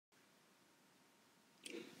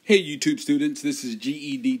Hey YouTube students, this is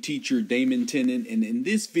GED teacher Damon Tennant, and in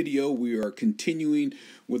this video we are continuing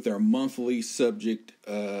with our monthly subject.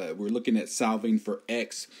 We're looking at solving for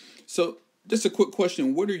X. So just a quick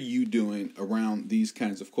question, what are you doing around these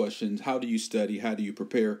kinds of questions? How do you study? How do you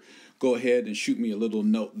prepare? Go ahead and shoot me a little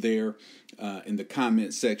note there in the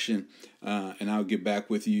comment section, and I'll get back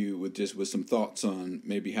with you with some thoughts on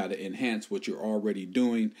maybe how to enhance what you're already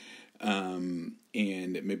doing.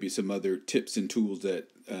 And maybe some other tips and tools that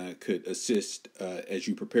could assist as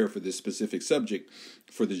you prepare for this specific subject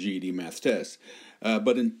for the GED Math Test.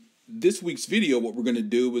 But in this week's video, what we're going to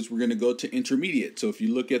do is we're going to go to intermediate. So if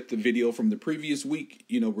you look at the video from the previous week,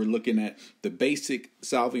 we're looking at the basic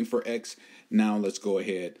solving for X. Now let's go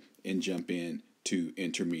ahead and jump in to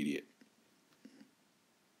intermediate.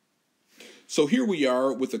 So here we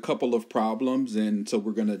are with a couple of problems, and so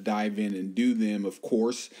we're going to dive in and do them, of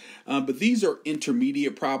course. But these are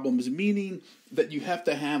intermediate problems, meaning that you have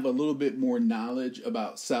to have a little bit more knowledge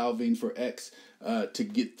about solving for X to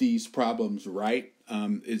get these problems right.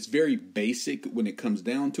 It's very basic when it comes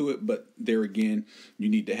down to it, but there again, you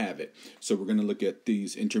need to have it. So we're going to look at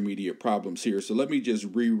these intermediate problems here. So let me just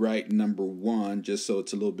rewrite number one, just so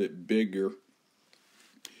it's a little bit bigger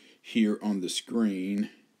here on the screen.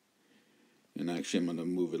 And actually, I'm going to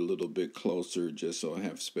move it a little bit closer just so I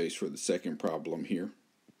have space for the second problem here.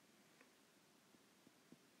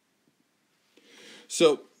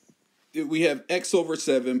 So we have x over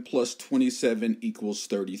 7 plus 27 equals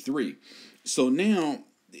 33. So now,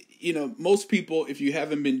 most people, if you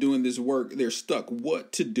haven't been doing this work, they're stuck.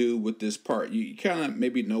 What to do with this part? You kind of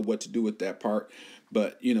maybe know what to do with that part,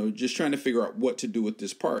 but, just trying to figure out what to do with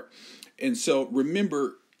this part. And so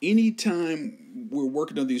remember, anytime we're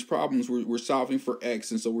working on these problems, we're solving for X,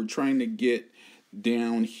 and so we're trying to get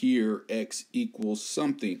down here X equals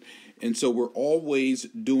something. And so we're always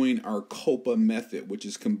doing our COPA method, which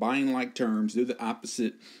is combine like terms, do the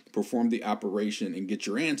opposite, perform the operation, and get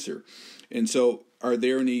your answer. And so are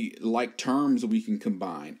there any like terms we can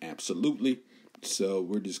combine? Absolutely. So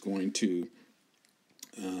we're just going to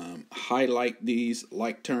highlight these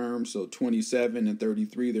like terms. So 27 and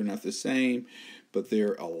 33, they're not the same, but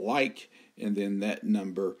they're alike. And then that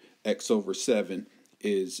number, x over 7,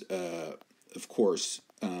 is, of course,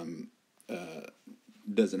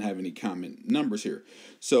 doesn't have any common numbers here.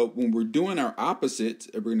 So when we're doing our opposites,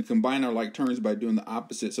 we're going to combine our like terms by doing the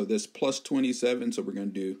opposite. So this plus 27, so we're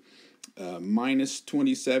going to do minus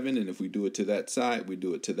 27. And if we do it to that side, we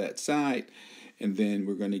do it to that side. And then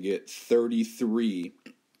we're going to get 33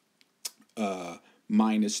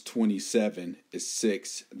 minus 27 is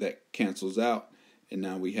 6. That cancels out. And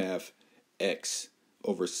now we have x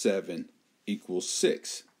over 7 equals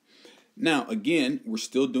 6. Now, again, we're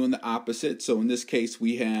still doing the opposite. So in this case,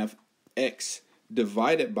 we have x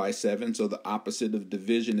divided by 7. So the opposite of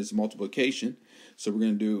division is multiplication. So we're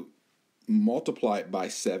going to do multiply it by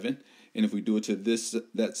 7. And if we do it to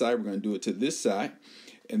that side, we're going to do it to this side.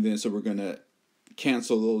 And then so we're going to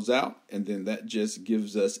cancel those out. And then that just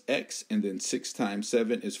gives us x. And then 6 times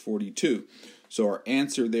 7 is 42. So our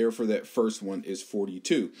answer there for that first one is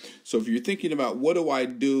 42. So if you're thinking about what do I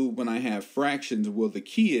do when I have fractions, well, the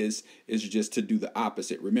key is just to do the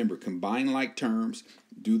opposite. Remember, combine like terms,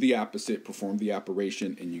 do the opposite, perform the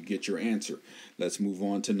operation, and you get your answer. Let's move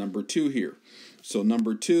on to number 2 here. So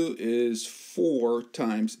number 2 is 4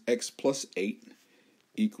 times x plus 8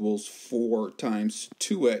 equals 4 times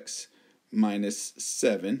 2x minus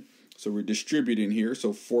 7. So we're distributing here.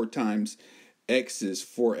 So 4 times x is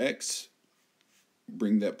 4x.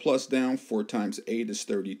 Bring that plus down. 4 times 8 is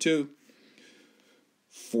 32.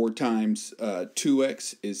 4 times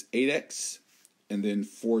 2x is 8x. And then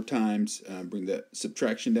 4 times, bring that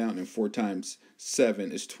subtraction down, and 4 times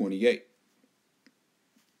 7 is 28.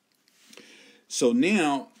 So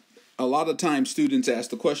now, a lot of times students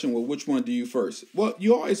ask the question, well, which one do you first? Well,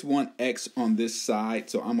 you always want x on this side,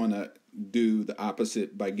 so I'm going to do the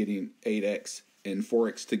opposite by getting 8x and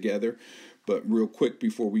 4x together. But real quick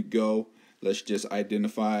before we go, let's just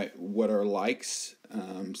identify what are likes.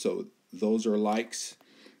 So those are likes,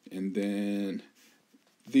 and then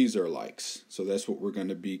these are likes. So that's what we're going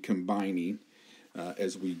to be combining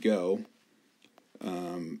as we go.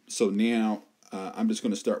 So now I'm just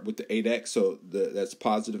going to start with the 8x. So that's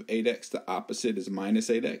positive 8x. The opposite is minus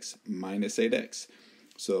 8x, minus 8x.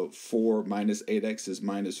 So 4 minus 8x is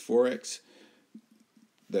minus 4x.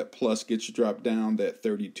 That plus gets dropped down. That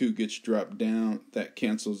 32 gets dropped down. That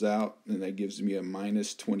cancels out. And that gives me a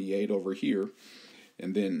minus 28 over here.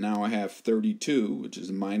 And then now I have 32, which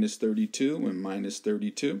is minus 32 and minus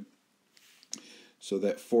 32. So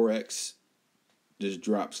that 4x just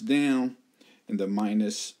drops down. And the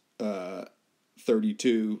minus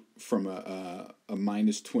 32 from a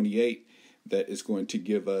minus 28, that is going to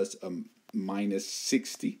give us a minus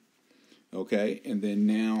 60. Okay, and then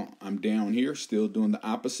now I'm down here still doing the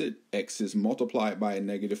opposite. X is multiplied by a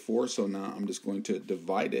negative 4, so now I'm just going to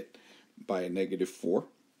divide it by a negative 4.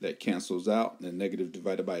 That cancels out. The negative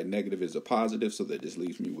divided by a negative is a positive, so that just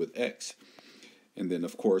leaves me with X. And then,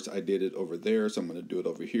 of course, I did it over there, so I'm going to do it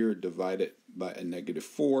over here. Divide it by a negative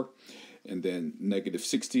 4. And then negative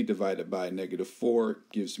 60 divided by a negative 4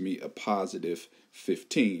 gives me a positive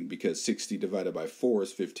 15, because 60 divided by 4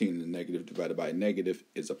 is 15, and the negative divided by a negative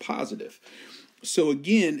is a positive. So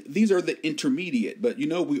again, these are the intermediate, but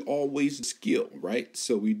we always skill, right?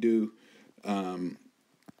 So we do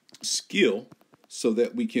skill so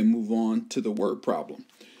that we can move on to the word problem.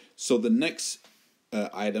 So the next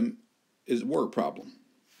item is word problem.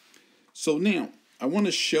 So now I want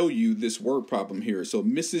to show you this word problem here. So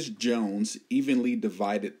Mrs. Jones evenly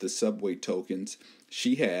divided the subway tokens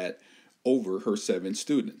she had over her 7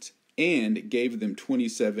 students and gave them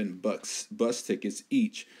 27 bus tickets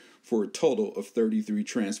each for a total of 33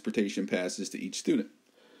 transportation passes to each student.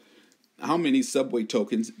 How many subway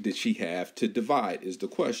tokens did she have to divide is the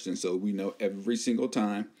question. So we know every single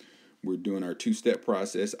time we're doing our 2-step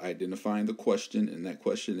process, identifying the question, and that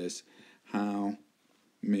question is how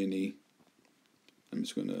many. I'm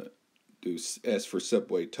just going to do S for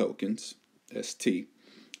subway tokens, ST,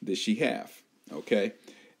 did she have, okay?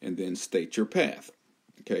 And then state your path,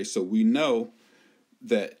 okay? So we know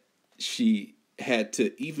that she had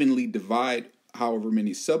to evenly divide however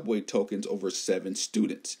many subway tokens over 7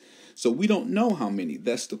 students. So we don't know how many,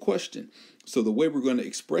 that's the question. So the way we're going to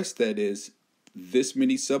express that is this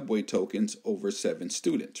many subway tokens over 7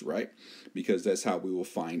 students, right? Because that's how we will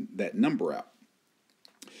find that number out.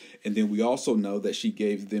 And then we also know that she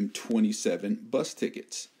gave them 27 bus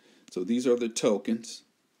tickets. So these are the tokens.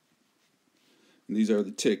 And these are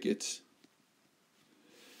the tickets.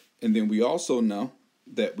 And then we also know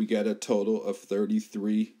that we got a total of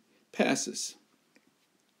 33 passes.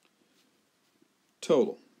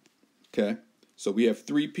 Total. Okay? So we have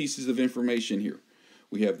 3 pieces of information here.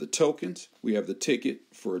 We have the tokens. We have the ticket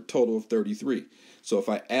for a total of 33. So if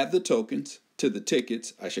I add the tokens to the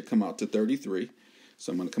tickets, I should come out to 33.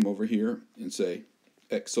 So I'm going to come over here and say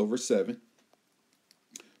X over 7.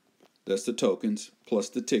 That's the tokens plus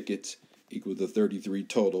the tickets equal to 33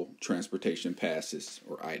 total transportation passes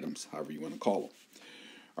or items, however you want to call them.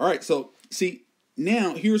 All right, so see,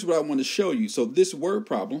 now here's what I want to show you. So this word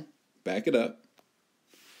problem, back it up,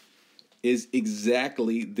 is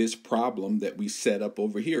exactly this problem that we set up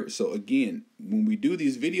over here. So again, when we do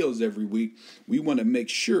these videos every week, we want to make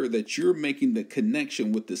sure that you're making the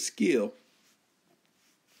connection with the skill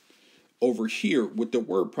over here with the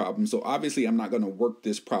word problem. So obviously I'm not going to work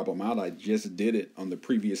this problem out. I just did it on the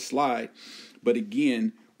previous slide. But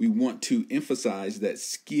again, we want to emphasize that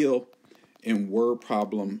skill and word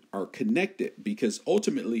problem are connected, because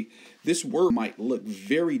ultimately this word might look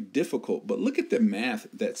very difficult, but look at the math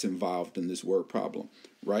that's involved in this word problem,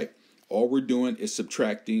 right? All we're doing is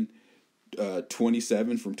subtracting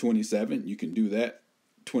 27 from 27. You can do that.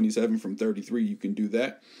 27 from 33, you can do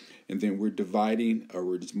that. And then we're dividing, or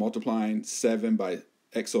we're just multiplying 7 by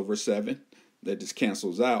x over 7. That just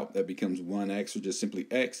cancels out. That becomes 1x, or just simply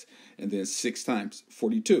x. And then 6 times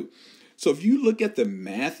 42. So if you look at the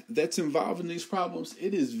math that's involved in these problems,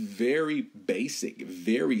 it is very basic,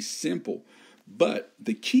 very simple. But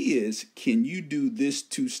the key is, can you do this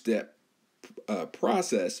 2-step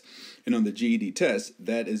process? And on the GED test,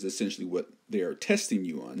 that is essentially what they are testing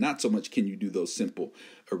you on. Not so much can you do those simple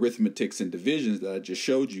arithmetics and divisions that I just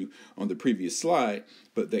showed you on the previous slide,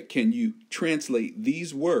 but that can you translate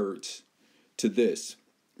these words to this,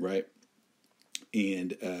 right?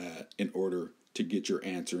 And in order to get your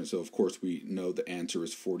answer. And so, of course, we know the answer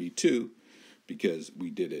is 42 because we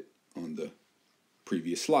did it on the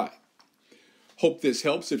previous slide. Hope this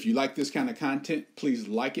helps. If you like this kind of content, please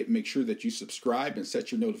like it. Make sure that you subscribe and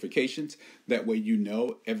set your notifications. That way you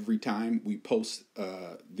know every time we post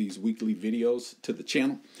these weekly videos to the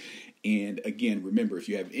channel. And again, remember, if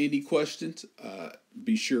you have any questions,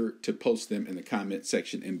 be sure to post them in the comment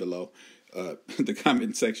section below,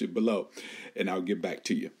 and I'll get back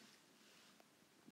to you.